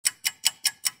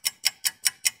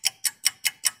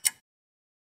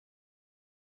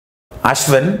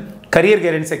ASHWIN, Career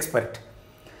Guidance Expert.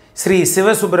 Sri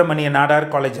Siva Subramaniya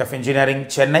Nadar College of Engineering,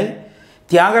 Chennai,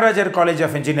 Tyagarajar College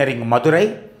of Engineering, Madurai,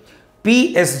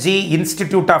 PSG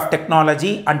Institute of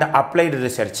Technology and Applied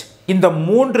Research. இந்த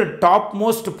மூன்று top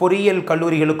most பொறியியல்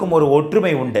கல்லூரிகளுக்கும் ஒரு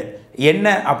ஒற்றுமை உண்டு. என்ன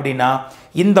அப்படின்னா,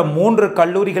 இந்த மூன்று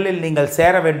கல்லூரிகளில் நீங்கள்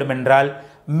சேர வேண்டும் என்றால்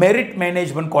மெரிட்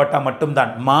மேனேஜ்மெண்ட் கோட்டா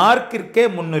மட்டும்தான். மார்க்கிற்கே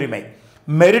முன்னுரிமை,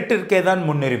 மெரிட்டிற்கே தான்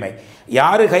முன்னுரிமை.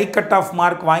 யார் ஹை கட் ஆஃப்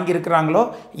மார்க் வாங்கியிருக்கிறாங்களோ,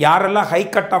 யாரெல்லாம் ஹை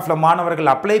கட் ஆஃபில்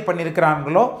மாணவர்கள் அப்ளை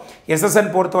பண்ணியிருக்கிறாங்களோ,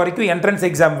 எஸ்எஸ்என் பொறுத்த வரைக்கும் என்ட்ரன்ஸ்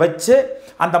எக்ஸாம் வச்சு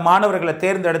அந்த மாணவர்களை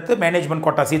தேர்ந்தெடுத்து மேனேஜ்மெண்ட்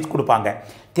கோட்டா சீட்ஸ் கொடுப்பாங்க.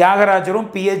 தியாகராஜரும்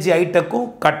பிஹெச்டி ஐடெக்கும்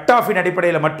கட் ஆஃபின்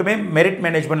அடிப்படையில் மட்டுமே மெரிட்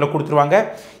மேனேஜ்மெண்ட்டில் கொடுத்துருவாங்க.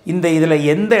 இதில்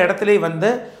எந்த இடத்துலையும்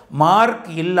மார்க்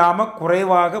இல்லாமல்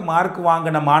குறைவாக மார்க்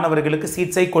வாங்கின மாணவர்களுக்கு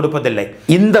சீட்ஸை கொடுப்பதில்லை.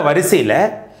 இந்த வரிசையில்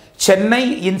சென்னை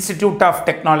இன்ஸ்டிடியூட் ஆஃப்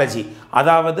டெக்னாலஜி,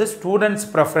 அதாவது students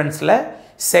ப்ரெஃபரன்ஸில்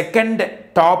second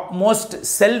top most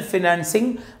self financing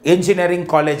engineering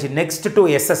college next to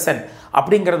SSN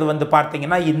அப்படிங்கிறது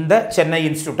பார்த்தீங்கன்னா இந்த சென்னை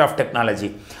இன்ஸ்டிடியூட் ஆஃப் டெக்னாலஜி.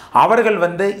 அவர்கள்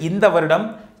இந்த வருடம்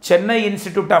Chennai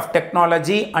institute of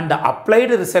technology and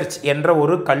applied research என்ற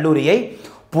ஒரு கல்லூரியை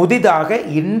புதிதாக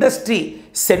இண்டஸ்ட்ரி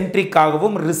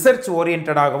சென்ட்ரிக்காகவும் ரிசர்ச்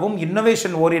ஓரியன்டாகவும்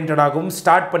இன்னோவேஷன் ஓரியன்டாகவும்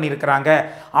ஸ்டார்ட் பண்ணியிருக்கிறாங்க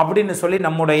அப்படின்னு சொல்லி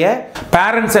நம்முடைய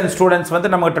பேரண்ட்ஸ் அண்ட் ஸ்டூடெண்ட்ஸ்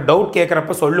நம்மகிட்ட டவுட்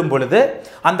கேட்குறப்ப சொல்லும் பொழுது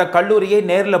அந்த கல்லூரியை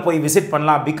நேரில் போய் விசிட்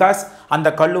பண்ணலாம். பிகாஸ் அந்த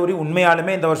கல்லூரி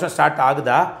உண்மையாலுமே இந்த வருஷம் ஸ்டார்ட்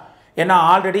ஆகுதா? ஏன்னா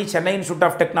ஆல்ரெடி சென்னை இன்ஸ்டியூட்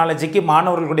ஆஃப் டெக்னாலஜிக்கு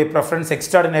மாணவர்களுடைய ப்ரெஃபரன்ஸ்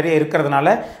எக்ஸ்ட்ராடினரியாக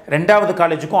இருக்கிறதுனால ரெண்டாவது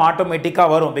காலேஜுக்கும்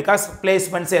ஆட்டோமேட்டிக்காக வரும். பிகாஸ்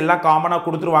பிளேஸ்மெண்ட்ஸ் எல்லாம் காமனாக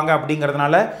கொடுத்துருவாங்க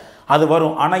அப்படிங்கிறதுனால அது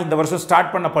வரும். ஆனால் இந்த வருஷம்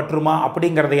ஸ்டார்ட் பண்ணப்பட்டுருமா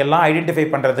அப்படிங்கிறதையெல்லாம் ஐடென்டிஃபை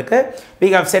பண்ணுறதுக்கு we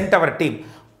have sent our team.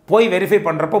 போய் வெரிஃபை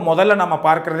பண்ணுறப்போ முதல்ல நம்ம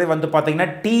பார்க்குறதே பார்த்திங்கன்னா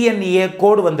TNEA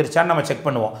கோடு வந்துருச்சான்னு நம்ம செக்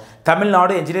பண்ணுவோம்.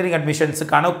 தமிழ்நாடு என்ஜினியரிங்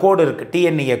அட்மிஷன்ஸுக்கான கோடு இருக்குது,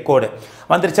 TNEA கோடு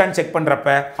வந்துருச்சான்னு செக் பண்ணுறப்ப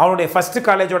அவனுடைய ஃபஸ்ட்டு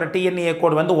காலேஜோட TNEA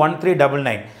கோடு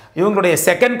 1399, இவங்களுடைய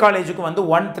செகண்ட் காலேஜுக்கு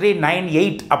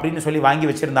 1398 அப்படின்னு சொல்லி வாங்கி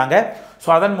வச்சுருந்தாங்க.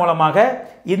 ஸோ அதன் மூலமாக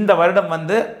இந்த வருடம்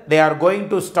they are going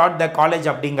to start the college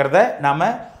அப்படிங்கிறத நாம்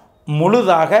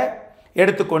முழுதாக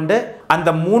எடுத்துக்கொண்டு அந்த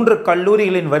மூன்று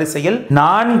கல்லூரிகளின் வரிசையில்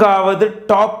நான்காவது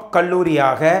டாப்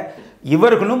கல்லூரியாக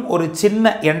இவர்களும் ஒரு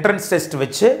சின்ன என்ட்ரன்ஸ் டெஸ்ட்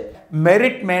வச்சு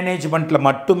மெரிட் மேனேஜ்மெண்ட்டில்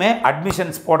மட்டுமே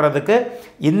அட்மிஷன்ஸ் போடுறதுக்கு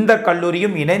இந்த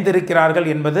கல்லூரியும் இணைந்திருக்கிறார்கள்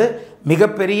என்பது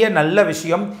மிகப்பெரிய நல்ல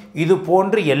விஷயம். இது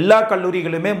போன்று எல்லா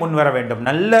கல்லூரிகளுமே முன்வர வேண்டும்.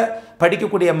 நல்ல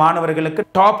படிக்கக்கூடிய மாணவர்களுக்கு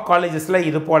டாப் காலேஜஸில்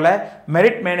இது போல்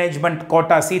மெரிட் மேனேஜ்மெண்ட்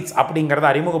கோட்டா சீட்ஸ் அப்படிங்கிறத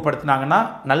அறிமுகப்படுத்தினாங்கன்னா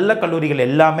நல்ல கல்லூரிகள்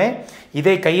எல்லாமே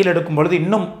இதை கையில் எடுக்கும் பொழுது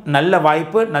இன்னும் நல்ல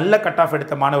வாய்ப்பு, நல்ல கட் ஆஃப்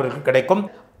எடுத்த மாணவர்களுக்கு கிடைக்கும்.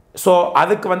 ஸோ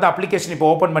அதுக்கு அப்ளிகேஷன் இப்போ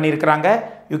ஓப்பன் பண்ணியிருக்கிறாங்க.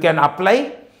 You can apply.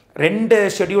 2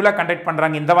 ஷெடியூலாக கண்டக்ட்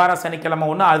பண்ணுறாங்க. இந்த வாரம் சனிக்கிழமை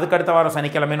ஒன்று, அதுக்கு அடுத்த வாரம்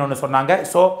சனிக்கிழமைன்னு ஒன்று சொன்னாங்க.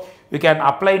 So you can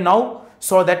apply now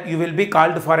so that you will be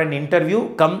called for an interview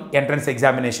come entrance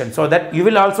examination, so that you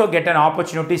will also get an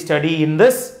opportunity study in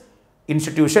this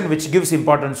institution which gives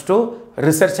importance to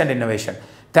research and innovation.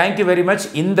 Thank you very much.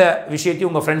 இந்த விஷயத்தை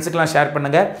உங்கள் ஃப்ரெண்ட்ஸுக்கெல்லாம் share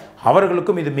பண்ணுங்கள்.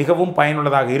 அவர்களுக்கும் இது மிகவும்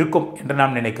பயனுள்ளதாக இருக்கும் என்று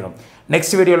நாம் நினைக்கிறோம்.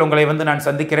 நெக்ஸ்ட் வீடியோவில் உங்களை நான்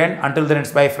சந்திக்கிறேன். Until then,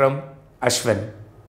 it's bye from ASHWIN.